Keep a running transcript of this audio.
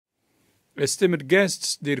Esteemed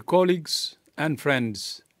guests, dear colleagues and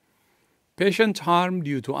friends, patient harm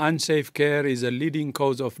due to unsafe care is a leading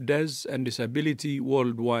cause of death and disability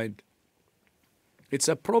worldwide. It's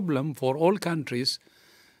a problem for all countries,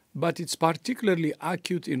 but it's particularly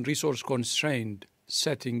acute in resource-constrained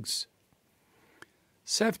settings.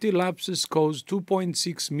 Safety lapses cause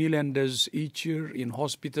 2.6 million deaths each year in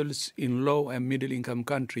hospitals in low- and middle-income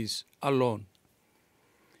countries alone.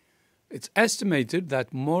 It's estimated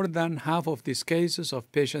that more than half of these cases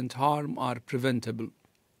of patient harm are preventable.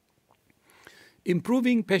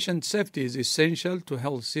 Improving patient safety is essential to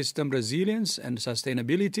health system resilience and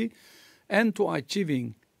sustainability and to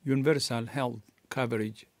achieving universal health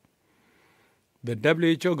coverage. The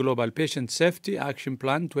WHO Global Patient Safety Action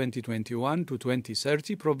Plan 2021 to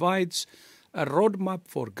 2030 provides a roadmap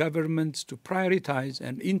for governments to prioritize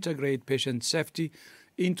and integrate patient safety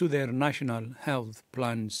into their national health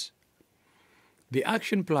plans. The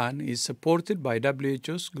action plan is supported by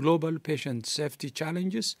WHO's Global Patient Safety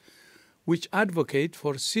Challenges, which advocate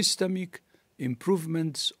for systemic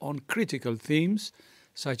improvements on critical themes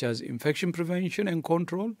such as infection prevention and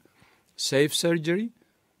control, safe surgery,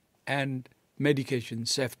 and medication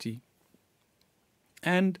safety.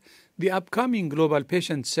 And the upcoming Global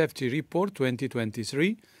Patient Safety Report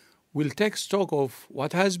 2023 will take stock of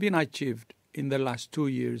what has been achieved in the last 2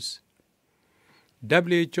 years.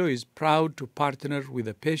 WHO is proud to partner with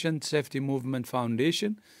the Patient Safety Movement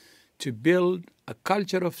Foundation to build a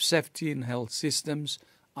culture of safety in health systems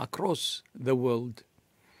across the world.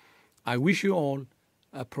 I wish you all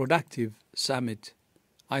a productive summit.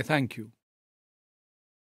 I thank you.